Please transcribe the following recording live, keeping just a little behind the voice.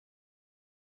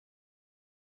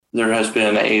there has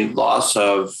been a loss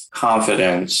of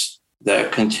confidence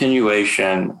that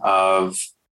continuation of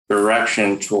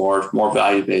direction towards more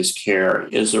value-based care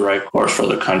is the right course for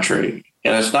the country.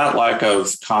 And it's not lack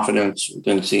of confidence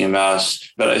within CMS,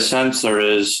 but I sense there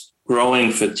is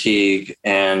growing fatigue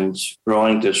and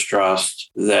growing distrust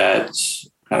that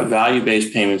kind of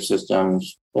value-based payment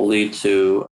systems will lead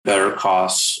to better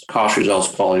cost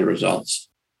results, quality results.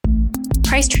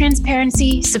 Price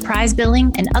transparency, surprise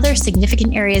billing, and other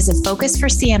significant areas of focus for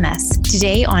CMS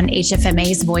today on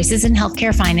HFMA's Voices in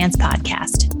Healthcare Finance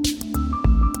podcast.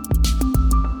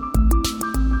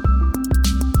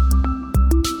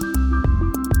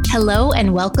 Hello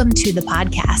and welcome to the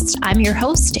podcast. I'm your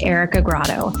host, Erica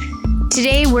Grotto.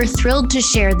 Today, we're thrilled to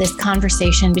share this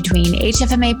conversation between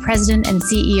HFMA President and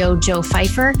CEO Joe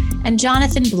Fifer and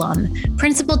Jonathan Blum,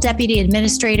 Principal Deputy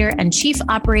Administrator and Chief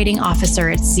Operating Officer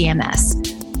at CMS.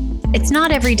 It's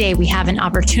not every day we have an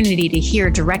opportunity to hear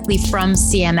directly from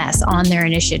CMS on their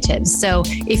initiatives. So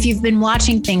if you've been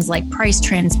watching things like price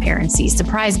transparency,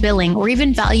 surprise billing, or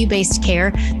even value-based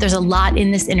care, there's a lot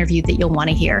in this interview that you'll want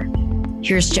to hear.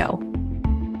 Here's Joe.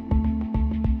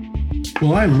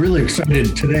 Well, I'm really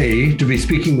excited today to be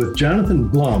speaking with Jonathan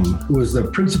Blum, who is the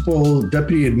Principal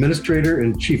Deputy Administrator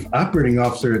and Chief Operating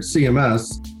Officer at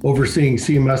CMS, overseeing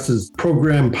CMS's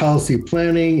program policy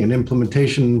planning and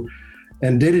implementation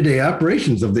and day-to-day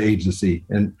operations of the agency.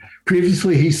 And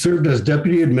previously, he served as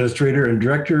Deputy Administrator and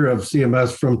Director of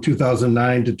CMS from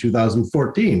 2009 to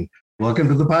 2014. Welcome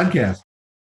to the podcast.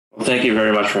 Well, thank you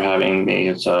very much for having me.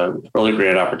 It's a really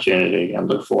great opportunity and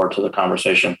look forward to the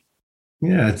conversation.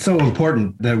 Yeah, it's so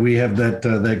important that we have that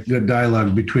good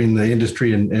dialogue between the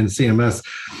industry and CMS.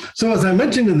 So as I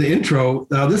mentioned in the intro,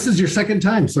 this is your second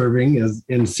time serving as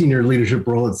in senior leadership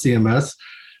role at CMS.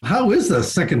 How is the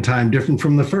second time different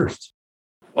from the first?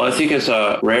 Well, I think it's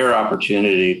a rare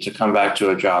opportunity to come back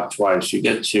to a job twice. You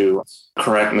get to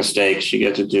correct mistakes. You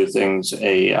get to do things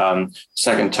a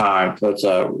second time. So it's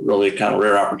a really kind of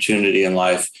rare opportunity in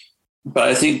life. But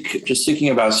I think just thinking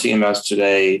about CMS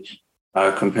today,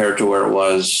 compared to where it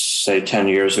was, say, 10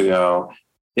 years ago,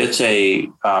 it's a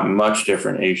much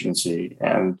different agency.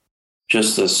 And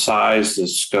just the size, the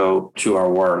scope to our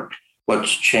work.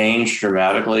 What's changed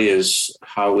dramatically is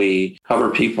how we cover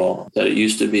people. That it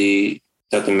used to be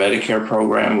that the Medicare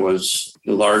program was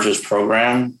the largest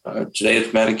program. Today it's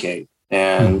Medicaid.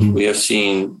 And we have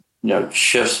seen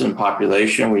shifts in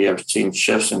population. We have seen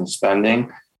shifts in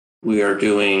spending. We are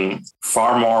doing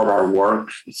far more of our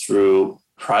work through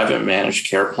private managed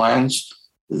care plans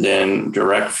than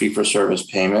direct fee-for-service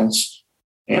payments.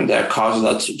 And that causes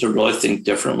us to really think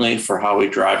differently for how we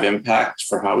drive impact,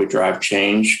 for how we drive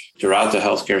change throughout the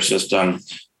healthcare system.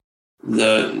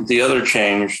 The other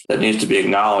change that needs to be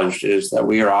acknowledged is that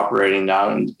we are operating now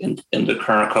in the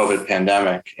current COVID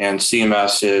pandemic, and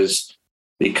CMS has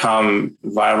become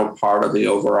a vital part of the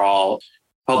overall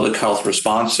public health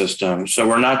response system. So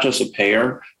we're not just a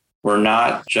payer. We're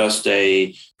not just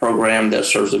a program that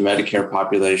serves the Medicare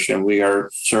population. We are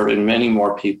serving many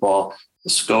more people. The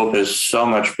scope is so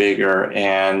much bigger,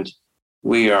 and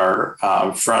we are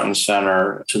front and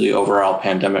center to the overall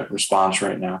pandemic response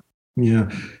right now.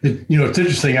 Yeah. It's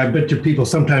interesting. I bet you people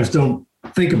sometimes don't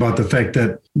think about the fact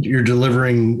that you're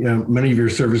delivering many of your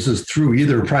services through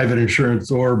either private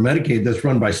insurance or Medicaid that's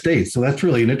run by states. So that's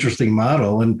really an interesting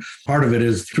model. And part of it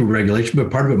is through regulation, but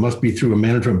part of it must be through a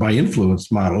management by influence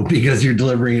model because you're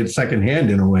delivering it secondhand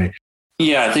in a way.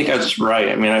 Yeah, I think that's right.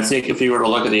 I mean, I think if you were to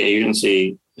look at the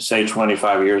agency, say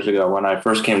 25 years ago, when I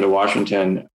first came to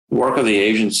Washington, work of the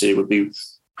agency would be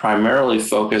primarily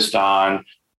focused on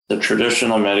the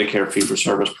traditional Medicare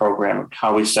fee-for-service program,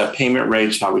 how we set payment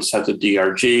rates, how we set the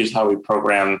DRGs, how we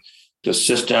program the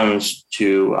systems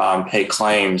to pay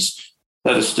claims.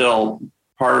 That is still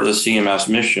part of the CMS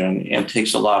mission and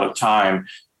takes a lot of time.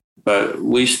 But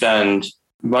we spend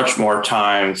much more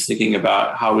time thinking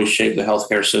about how we shape the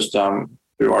healthcare system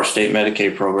through our state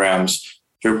Medicaid programs,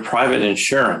 through private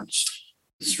insurance,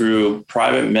 through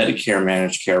private Medicare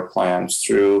managed care plans,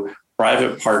 through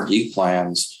private Part D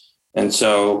plans. And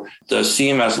so the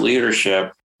CMS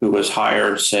leadership who was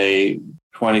hired, say,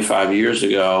 25 years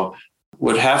ago,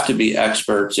 would have to be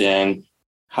experts in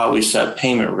how we set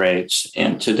payment rates.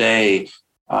 And today,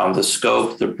 the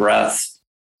scope, the breadth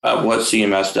of what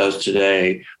CMS does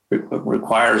today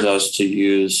requires us to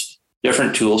use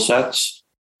different tool sets.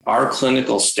 Our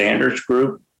clinical standards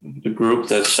group, the group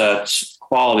that sets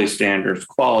quality standards,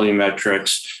 quality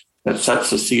metrics, that sets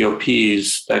the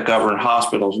COPs that govern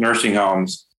hospitals, nursing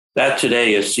homes, that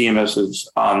today is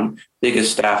CMS's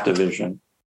biggest staff division,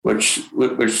 which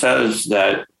says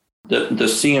that the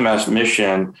CMS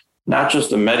mission not just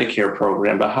the Medicare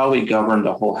program, but how we govern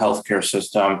the whole healthcare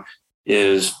system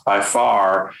is by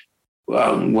far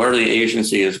where the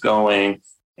agency is going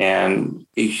and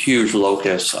a huge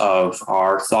locus of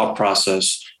our thought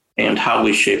process and how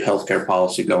we shape healthcare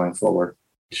policy going forward.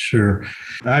 Sure.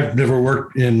 I've never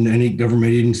worked in any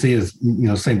government agency. As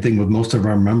same thing with most of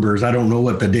our members. I don't know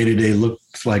what the day-to-day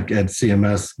looks like at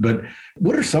CMS, but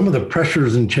what are some of the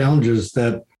pressures and challenges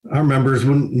that our members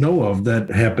wouldn't know of that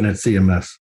happen at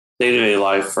CMS? Day-to-day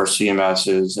life for CMS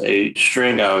is a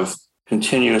string of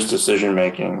continuous decision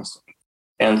makings.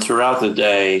 And throughout the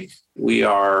day, we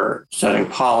are setting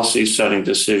policy, setting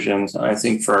decisions. And I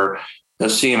think for the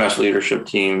CMS leadership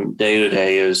team,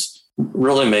 day-to-day is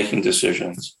really making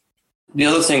decisions. The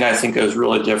other thing I think is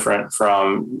really different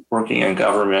from working in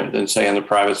government than, say, in the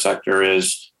private sector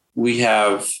is we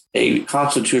have a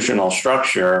constitutional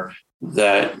structure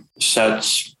that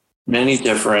sets many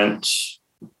different,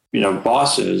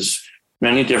 bosses,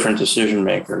 many different decision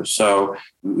makers. So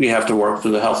we have to work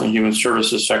with the Health and Human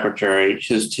Services Secretary,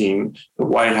 his team, the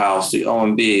White House, the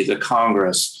OMB, the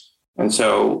Congress. And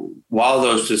so while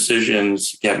those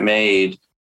decisions get made,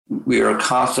 we are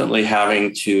constantly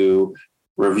having to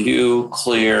review,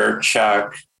 clear,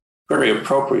 check, very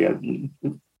appropriate.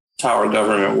 That's how our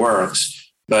government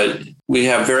works. But we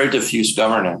have very diffuse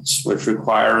governance, which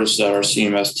requires that our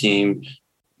CMS team,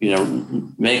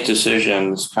 make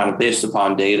decisions kind of based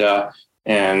upon data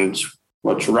and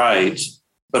what's right,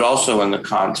 but also in the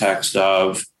context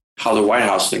of how the White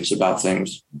House thinks about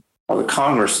things, how the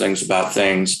Congress thinks about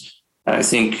things. And I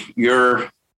think your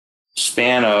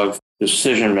span of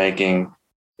decision-making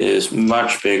is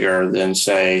much bigger than,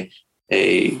 say,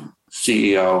 a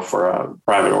CEO for a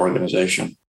private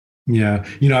organization. Yeah.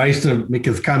 I used to make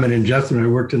this comment in jest when I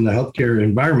worked in the healthcare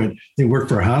environment. They worked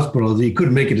for a hospital. You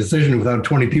couldn't make a decision without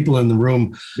 20 people in the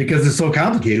room because it's so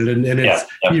complicated. And it's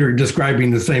You're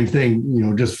describing the same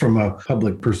thing, just from a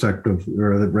public perspective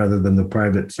rather than the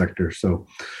private sector. So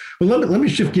well, let me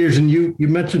shift gears. And you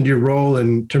mentioned your role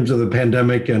in terms of the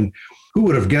pandemic, and who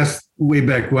would have guessed way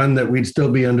back when that we'd still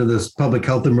be under this public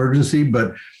health emergency,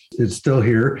 but it's still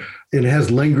here. It has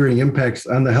lingering impacts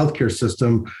on the healthcare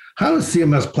system. How is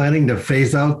CMS planning to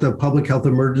phase out the public health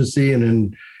emergency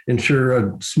and ensure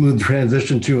a smooth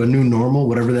transition to a new normal,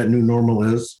 whatever that new normal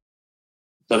is?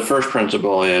 The first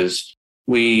principle is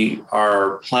we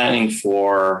are planning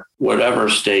for whatever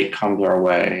state comes our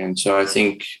way. And so I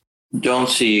think don't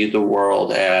see the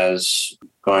world as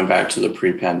going back to the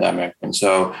pre-pandemic. And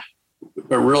so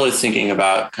we're really thinking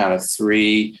about kind of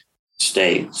three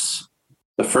states.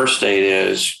 The first state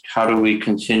is how do we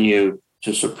continue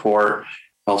to support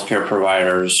healthcare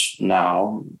providers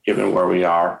now, given where we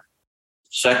are?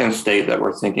 Second state that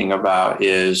we're thinking about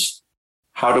is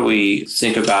how do we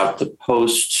think about the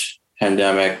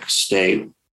post-pandemic state,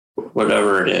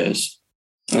 whatever it is?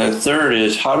 And the third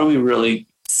is how do we really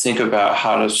think about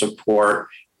how to support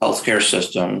healthcare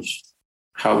systems,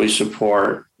 how we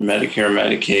support Medicare,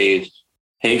 Medicaid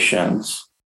patients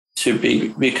to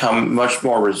become much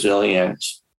more resilient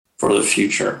for the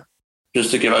future.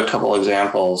 Just to give a couple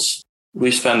examples,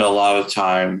 we spend a lot of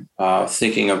time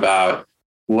thinking about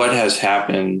what has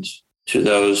happened to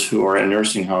those who are in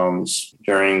nursing homes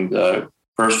during the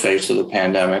first phase of the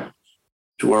pandemic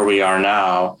to where we are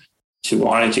now, to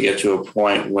wanting to get to a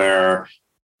point where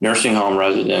nursing home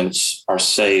residents are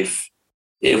safe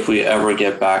if we ever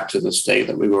get back to the state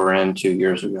that we were in 2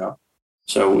 years ago.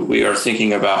 So we are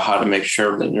thinking about how to make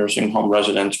sure that nursing home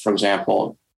residents, for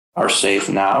example, are safe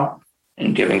now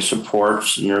and giving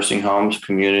supports to nursing homes,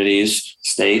 communities,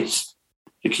 states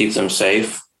to keep them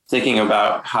safe. Thinking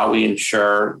about how we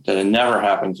ensure that it never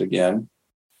happens again,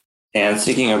 and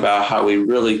thinking about how we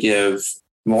really give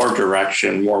more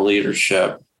direction, more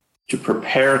leadership to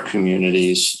prepare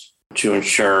communities to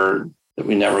ensure that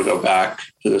we never go back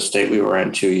to the state we were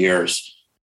in 2 years.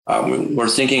 We're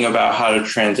thinking about how to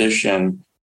transition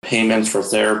payments for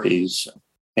therapies,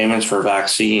 payments for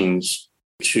vaccines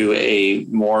to a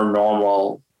more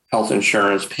normal health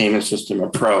insurance payment system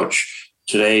approach.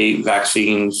 Today,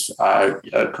 vaccines,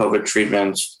 COVID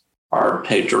treatments are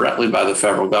paid directly by the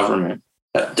federal government.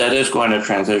 That is going to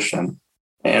transition.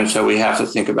 And so we have to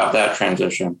think about that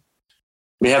transition.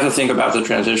 We have to think about the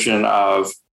transition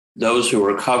of those who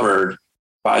were covered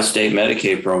by state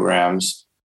Medicaid programs,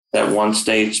 that once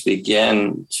states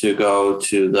begin to go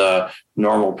to the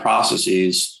normal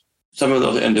processes, some of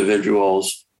those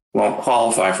individuals won't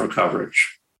qualify for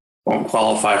coverage, won't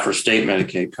qualify for state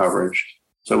Medicaid coverage.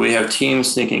 So we have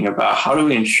teams thinking about how do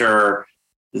we ensure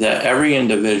that every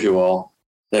individual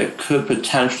that could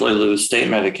potentially lose state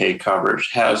Medicaid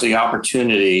coverage has the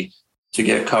opportunity to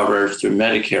get coverage through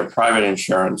Medicare, private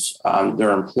insurance,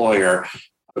 their employer.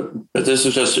 But this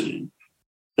is just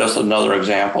another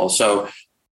example. So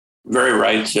very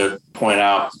right to point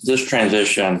out this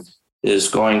transition is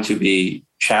going to be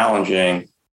challenging,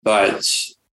 but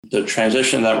the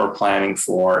transition that we're planning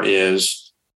for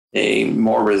is a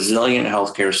more resilient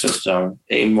healthcare system,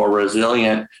 a more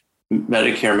resilient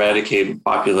Medicare, Medicaid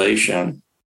population,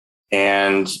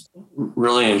 and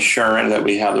really ensuring that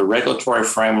we have the regulatory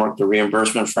framework, the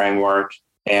reimbursement framework,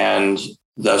 and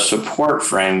the support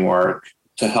framework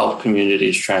to help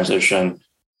communities transition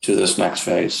to this next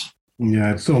phase.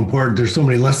 Yeah, it's so important. There's so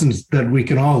many lessons that we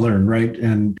can all learn, right?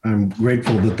 And I'm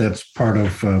grateful that that's part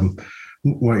of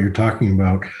what you're talking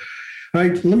about. All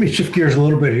right, let me shift gears a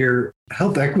little bit here.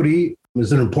 Health equity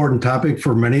is an important topic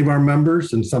for many of our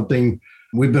members and something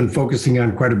we've been focusing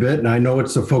on quite a bit. And I know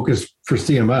it's a focus for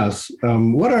CMS.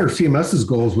 What are CMS's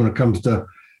goals when it comes to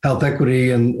health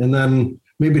equity? And then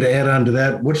maybe to add on to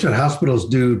that, what should hospitals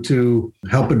do to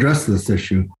help address this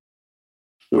issue?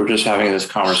 We're just having this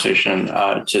conversation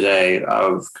today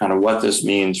of kind of what this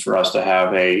means for us to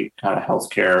have a kind of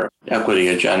healthcare equity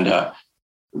agenda.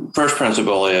 First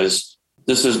principle is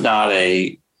this is not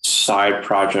a side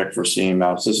project for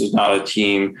CMS. This is not a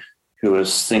team who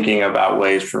is thinking about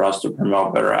ways for us to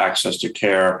promote better access to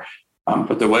care.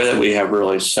 But the way that we have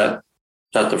really set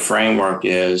the framework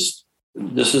is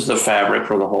this is the fabric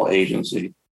for the whole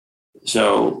agency.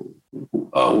 So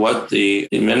what the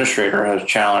administrator has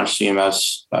challenged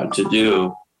CMS to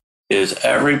do is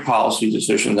every policy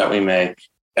decision that we make,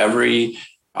 every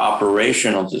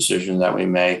operational decision that we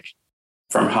make,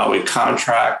 from how we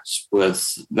contract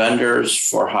with vendors,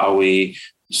 for how we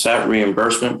set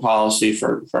reimbursement policy,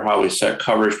 for how we set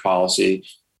coverage policy,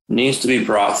 needs to be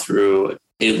brought through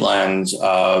a lens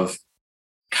of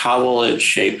how will it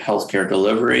shape healthcare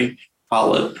delivery, how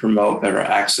will it promote better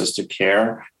access to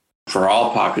care for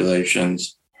all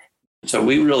populations. So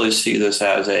we really see this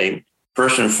as a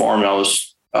first and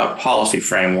foremost policy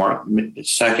framework,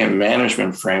 second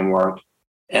management framework,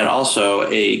 and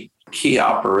also a key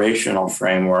operational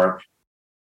framework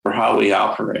for how we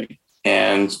operate.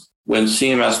 And when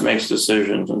CMS makes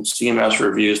decisions and CMS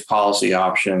reviews policy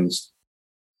options,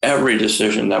 every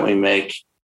decision that we make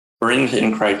brings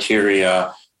in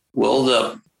criteria. Will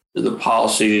the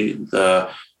policy, the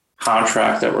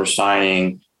contract that we're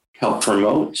signing help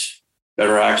promote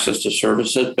better access to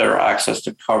services, better access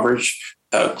to coverage,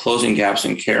 closing gaps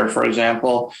in care, for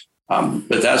example?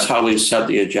 But that's how we set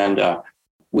the agenda.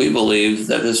 We believe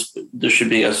that this should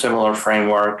be a similar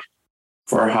framework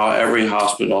for how every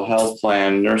hospital, health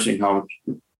plan, nursing home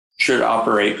should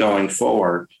operate going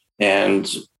forward. And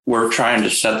we're trying to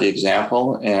set the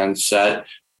example and set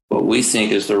what we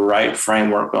think is the right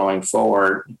framework going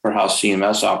forward for how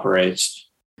CMS operates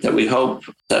that we hope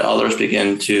that others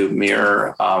begin to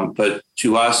mirror. But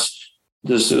to us,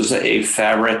 this is a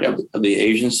fabric of the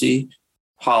agency,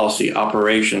 policy,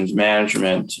 operations,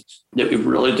 management that we've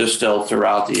really distilled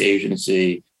throughout the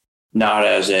agency, not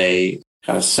as a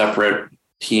kind of separate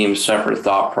team, separate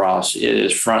thought process. It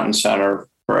is front and center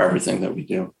for everything that we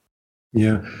do.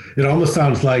 Yeah, it almost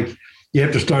sounds like you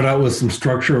have to start out with some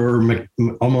structure or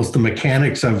almost the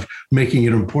mechanics of making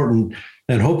it important.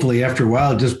 And hopefully after a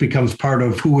while, it just becomes part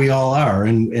of who we all are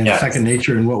and yes, second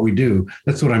nature in what we do.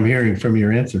 That's what I'm hearing from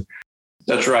your answer.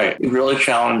 That's right. We really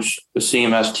challenge the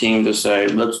CMS team to say,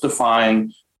 let's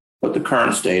define what the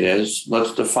current state is.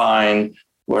 Let's define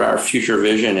what our future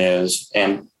vision is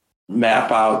and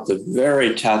map out the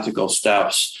very tactical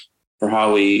steps for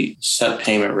how we set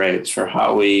payment rates, for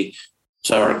how we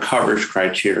set our coverage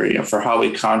criteria, for how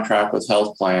we contract with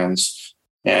health plans,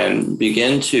 and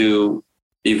begin to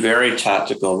be very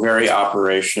tactical, very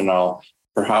operational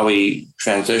for how we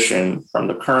transition from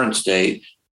the current state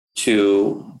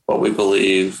to what we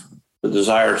believe the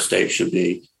desired state should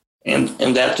be. And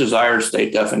that desired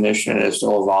state definition is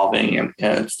still evolving and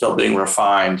it's still being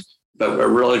refined, but we're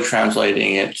really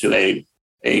translating it to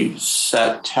a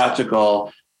set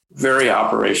tactical, very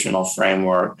operational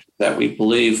framework that we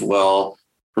believe will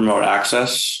promote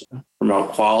access,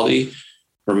 promote quality,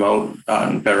 promote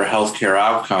better healthcare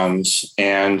outcomes.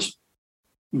 And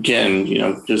again,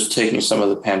 just taking some of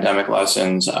the pandemic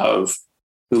lessons of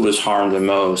who was harmed the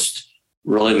most,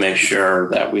 really make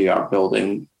sure that we are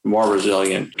building more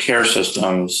resilient care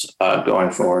systems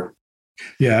going forward.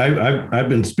 Yeah, I've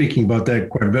been speaking about that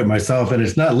quite a bit myself, and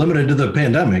it's not limited to the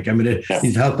pandemic. I mean,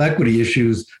 these health equity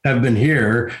issues have been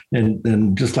here,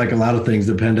 and just like a lot of things,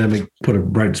 the pandemic put a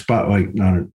bright spotlight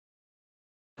on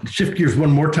it. Shift gears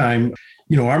one more time.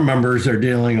 Our members are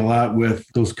dealing a lot with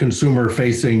those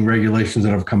consumer-facing regulations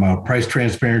that have come out, price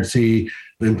transparency,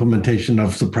 the implementation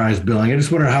of surprise billing. I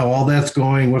just wonder how all that's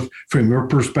going from your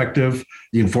perspective,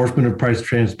 the enforcement of price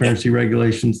transparency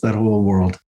regulations, that whole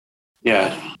world.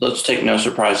 Yeah, let's take no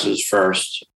surprises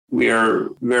first. We are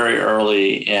very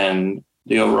early in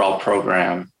the overall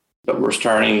program, but we're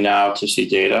starting now to see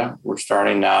data. We're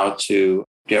starting now to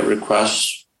get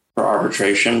requests for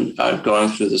arbitration going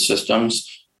through the systems.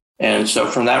 And so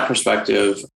from that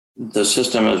perspective, the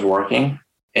system is working,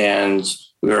 and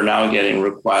we are now getting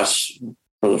requests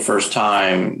for the first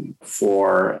time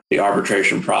for the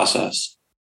arbitration process.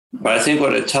 But I think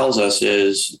what it tells us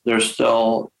is there's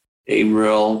still a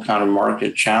real kind of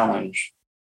market challenge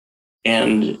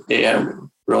and a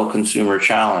real consumer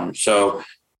challenge. So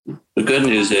the good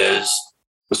news is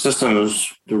the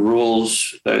systems, the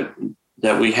rules that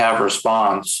we have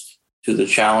response to the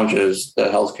challenges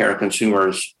that healthcare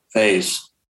consumers face.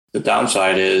 The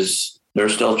downside is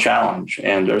there's still challenge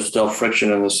and there's still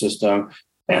friction in the system,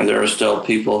 and there are still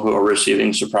people who are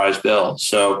receiving surprise bills.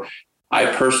 So I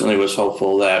personally was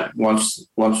hopeful that once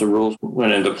the rules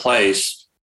went into place,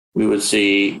 we would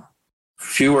see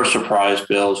fewer surprise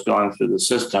bills going through the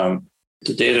system.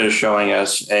 The data is showing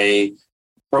us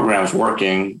program's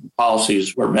working,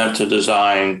 policies were meant to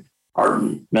design, are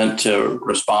meant to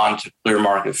respond to clear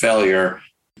market failure.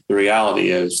 The reality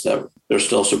is that there's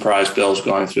still surprise bills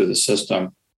going through the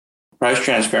system. Price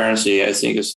transparency, I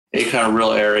think, is a kind of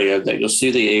real area that you'll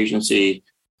see the agency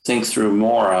think through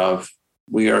more of.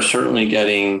 We are certainly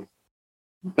getting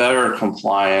better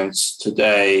compliance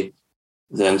today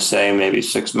than, say, maybe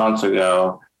 6 months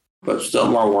ago, but still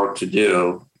more work to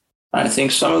do. I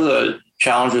think some of the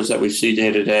challenges that we see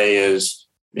day to day is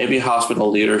maybe hospital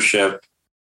leadership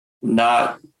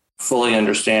not fully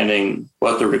understanding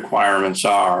what the requirements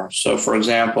are. So, for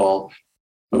example,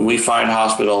 when we find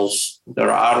hospitals that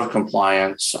are out of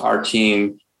compliance, our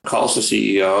team calls the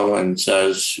CEO and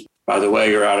says, by the way,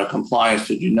 you're out of compliance.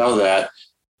 Did you know that?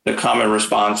 The common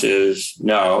response is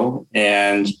no.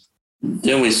 And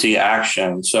then we see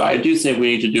action. So I do think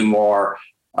we need to do more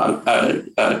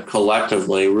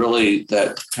collectively, really,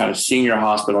 that kind of senior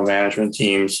hospital management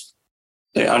teams,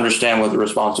 they understand what the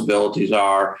responsibilities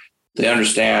are. They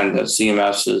understand that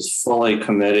CMS is fully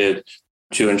committed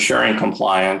to ensuring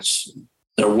compliance.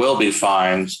 There will be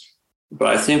fines.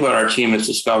 But I think what our team is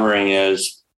discovering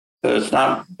is that it's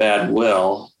not bad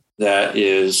will that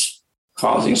is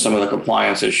causing some of the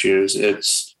compliance issues.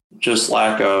 It's just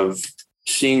lack of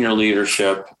senior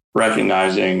leadership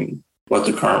recognizing what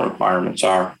the current requirements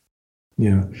are.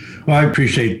 Yeah. Well, I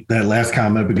appreciate that last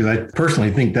comment because I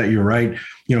personally think that you're right.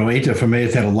 You know, HFMA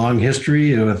has had a long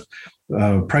history with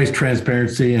price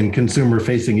transparency and consumer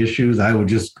facing issues. I would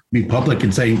just be public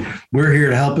and say, we're here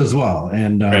to help as well.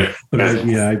 And I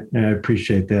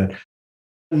appreciate that.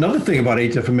 Another thing about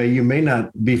HFMA you may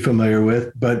not be familiar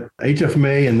with, but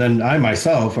HFMA and then I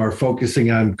myself are focusing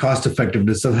on cost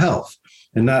effectiveness of health.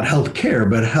 And not healthcare,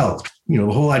 but health. You know,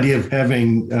 the whole idea of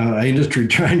having an industry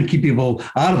trying to keep people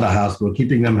out of the hospital,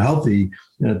 keeping them healthy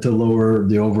to lower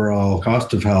the overall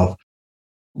cost of health.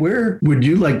 Where would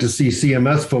you like to see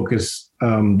CMS focus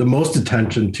the most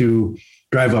attention to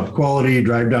drive up quality,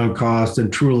 drive down costs,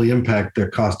 and truly impact the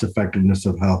cost effectiveness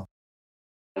of health?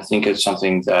 I think it's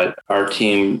something that our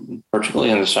team,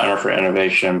 particularly in the Center for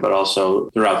Innovation, but also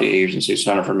throughout the agency,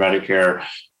 Center for Medicare,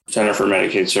 Center for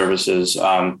Medicaid Services,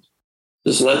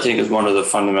 this, I think, is one of the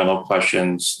fundamental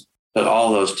questions that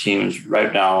all those teams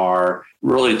right now are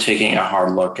really taking a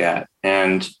hard look at.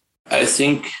 And I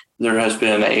think there has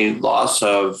been a loss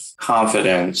of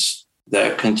confidence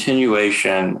that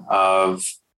continuation of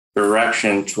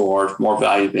direction towards more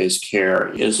value-based care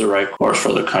is the right course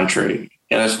for the country.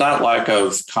 And it's not lack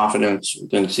of confidence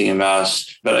within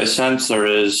CMS, but I sense there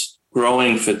is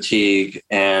growing fatigue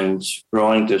and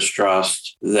growing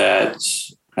distrust that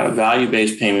kind of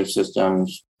value-based payment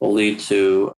systems will lead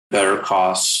to better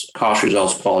cost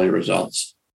results, quality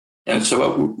results. And so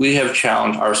what we have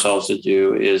challenged ourselves to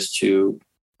do is to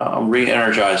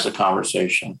re-energize the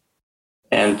conversation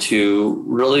and to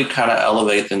really kind of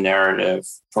elevate the narrative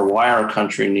for why our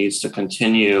country needs to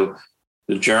continue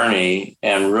the journey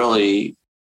and really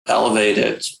elevate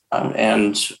it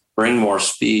and bring more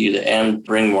speed and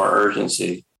bring more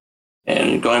urgency.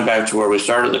 And going back to where we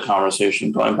started the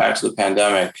conversation, going back to the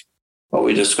pandemic, what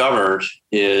we discovered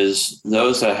is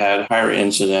those that had higher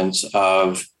incidence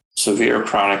of severe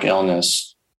chronic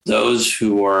illness, those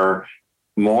who were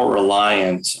more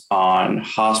reliant on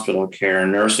hospital care,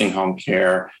 nursing home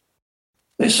care,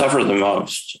 they suffered the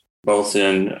most, both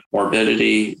in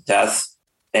morbidity, death.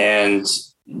 And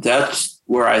that's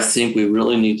where I think we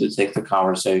really need to take the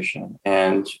conversation.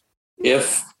 And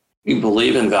if we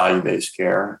believe in value-based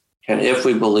care, And if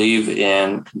we believe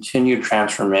in continued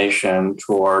transformation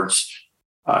towards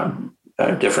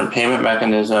different payment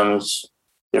mechanisms,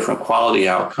 different quality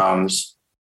outcomes,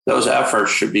 those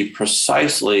efforts should be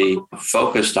precisely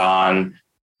focused on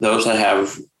those that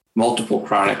have multiple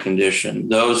chronic conditions,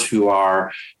 those who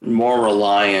are more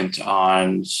reliant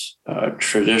on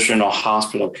traditional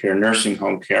hospital care, nursing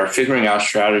home care, figuring out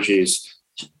strategies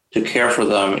to care for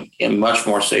them in much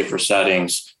more safer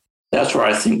settings. That's where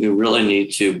I think we really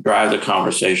need to drive the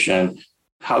conversation.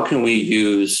 How can we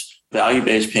use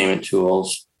value-based payment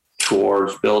tools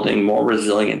towards building more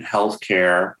resilient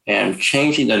healthcare and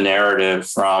changing the narrative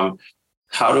from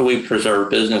how do we preserve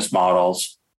business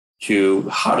models to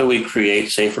how do we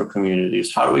create safer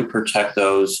communities? How do we protect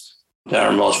those that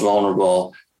are most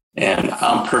vulnerable? And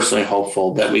I'm personally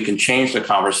hopeful that we can change the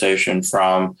conversation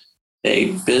from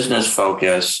a business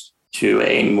focus to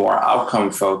a more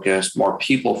outcome focused, more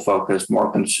people focused,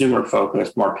 more consumer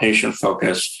focused, more patient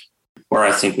focused, where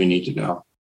I think we need to go.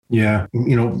 Yeah.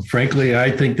 Frankly,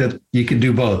 I think that you can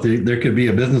do both. There could be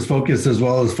a business focus as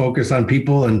well as focus on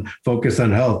people and focus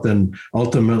on health. And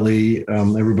ultimately,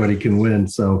 everybody can win.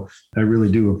 So I really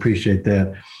do appreciate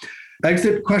that.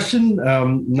 Exit question.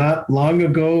 Not long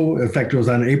ago, in fact, it was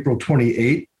on April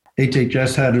 28th,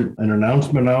 HHS had an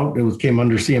announcement out. It came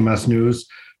under CMS News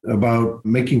about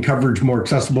making coverage more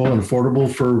accessible and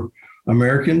affordable for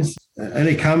Americans.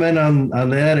 Any comment on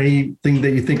that? Anything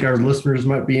that you think our listeners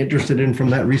might be interested in from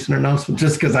that recent announcement?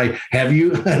 Just because I have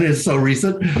you and it's so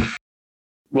recent.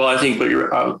 Well, I think what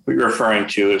you're referring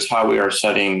to is how we are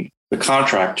setting the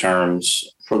contract terms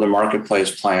for the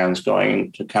marketplace plans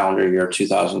going to calendar year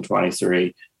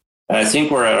 2023. And I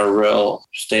think we're at a real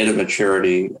state of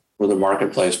maturity for the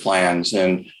marketplace plans.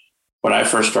 And when I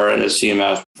first started at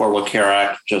CMS, Affordable Care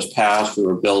Act just passed, we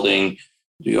were building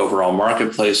the overall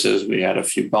marketplaces. We had a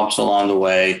few bumps along the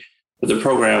way, but the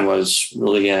program was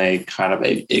really in a kind of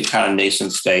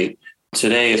nascent state.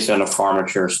 Today, it's in a far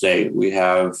mature state. We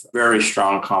have very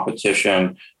strong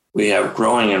competition. We have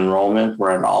growing enrollment.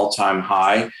 We're at an all-time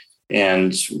high.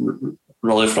 And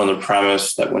really from the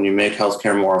premise that when you make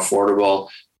healthcare more affordable,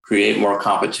 create more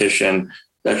competition,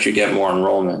 that you get more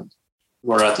enrollment.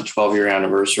 We're at the 12-year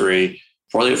anniversary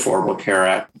for the Affordable Care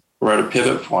Act. We're at a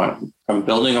pivot point from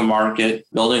building a market,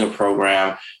 building a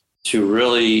program, to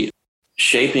really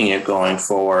shaping it going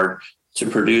forward to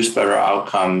produce better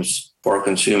outcomes for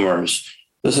consumers.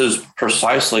 This is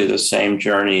precisely the same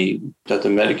journey that the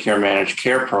Medicare Managed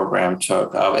Care program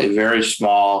took, of a very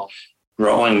small,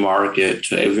 growing market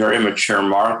to a very mature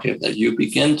market, that you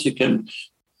begin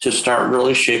to start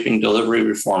really shaping delivery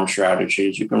reform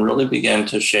strategies. You can really begin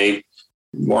to shape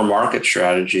more market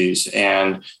strategies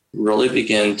and really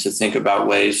begin to think about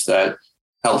ways that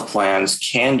health plans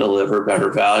can deliver better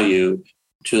value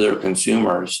to their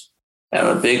consumers. And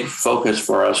a big focus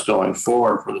for us going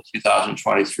forward for the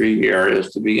 2023 year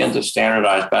is to begin to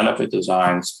standardize benefit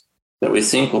designs that we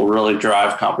think will really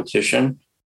drive competition,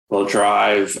 will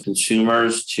drive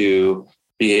consumers to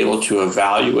be able to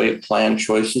evaluate plan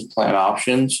choices, plan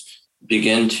options,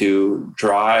 begin to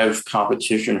drive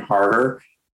competition harder,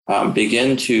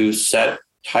 begin to set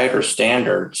tighter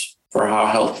standards for how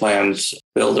health plans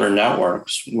build their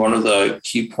networks. One of the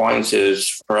key points is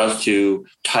for us to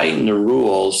tighten the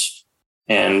rules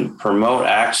and promote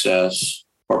access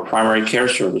for primary care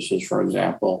services, for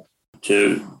example,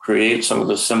 to create some of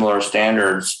the similar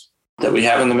standards that we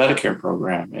have in the Medicare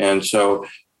program. And so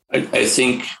I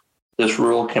think this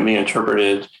rule can be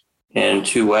interpreted in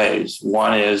two ways.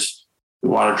 One is we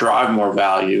want to drive more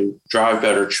value, drive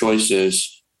better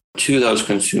choices to those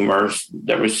consumers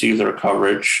that receive their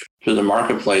coverage through the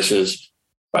marketplaces.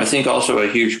 But I think also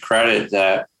a huge credit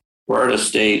that we're at a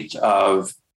state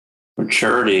of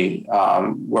maturity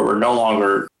where we're no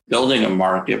longer building a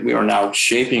market. We are now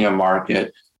shaping a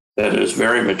market that is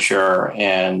very mature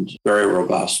and very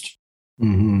robust.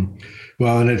 Mm-hmm.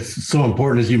 Well, and it's so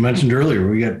important, as you mentioned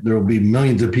earlier, there will be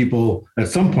millions of people at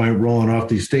some point rolling off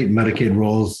these state Medicaid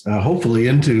rolls, hopefully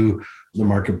into the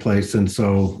marketplace. And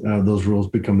so those rules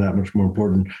become that much more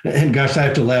important. And gosh, I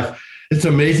have to laugh. It's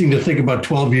amazing to think about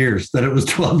 12 years, that it was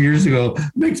 12 years ago.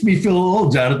 It makes me feel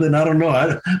old, Jonathan. I don't know. I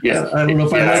don't know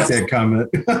if I like that comment.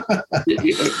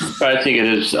 But I think it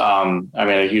is,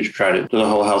 a huge credit to the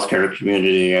whole healthcare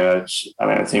community. And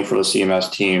I think for the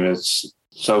CMS team, it's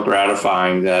so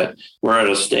gratifying that we're at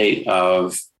a state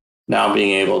of now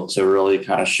being able to really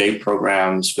kind of shape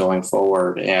programs going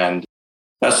forward. And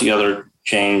that's the other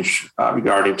change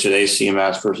regarding today's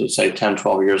CMS versus, say, 10,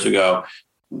 12 years ago.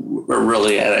 We're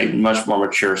really at a much more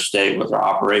mature state with our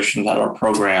operations and our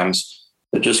programs.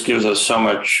 That just gives us so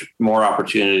much more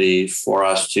opportunity for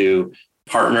us to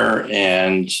partner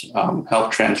and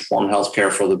help transform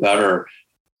healthcare for the better,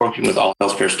 working with all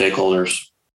healthcare stakeholders.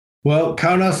 Well,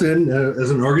 count us in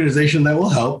as an organization that will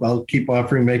help. I'll keep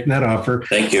making that offer.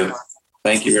 Thank you.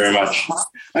 Thank you very much.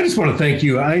 I just want to thank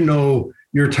you. I know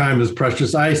your time is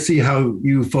precious. I see how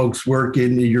you folks work,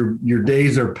 and your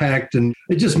days are packed, and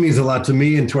it just means a lot to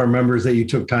me and to our members that you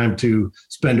took time to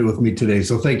spend it with me today.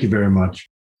 So thank you very much.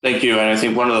 Thank you. And I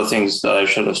think one of the things that I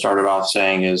should have started off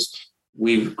saying is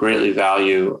we greatly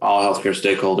value all healthcare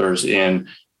stakeholders in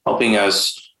helping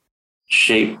us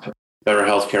shape better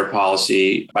healthcare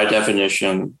policy. By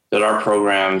definition, that our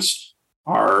programs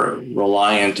are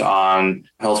reliant on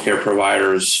healthcare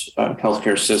providers,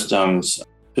 healthcare systems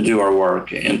to do our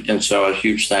work. And so a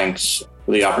huge thanks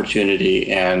for the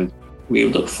opportunity, and we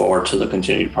look forward to the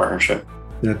continued partnership.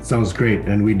 That sounds great,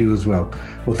 and we do as well.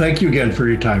 Well, thank you again for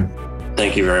your time.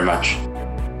 Thank you very much.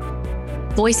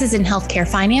 Voices in Healthcare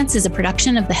Finance is a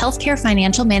production of the Healthcare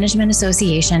Financial Management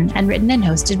Association and written and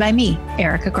hosted by me,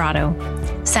 Erica Grotto.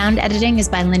 Sound editing is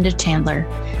by Linda Chandler.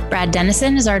 Brad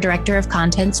Dennison is our Director of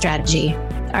Content Strategy.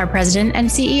 Our President and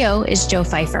CEO is Joe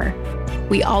Pfeiffer.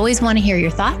 We always want to hear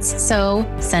your thoughts, so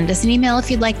send us an email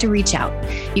if you'd like to reach out.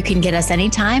 You can get us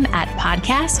anytime at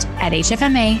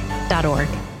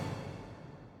podcast@hfma.org.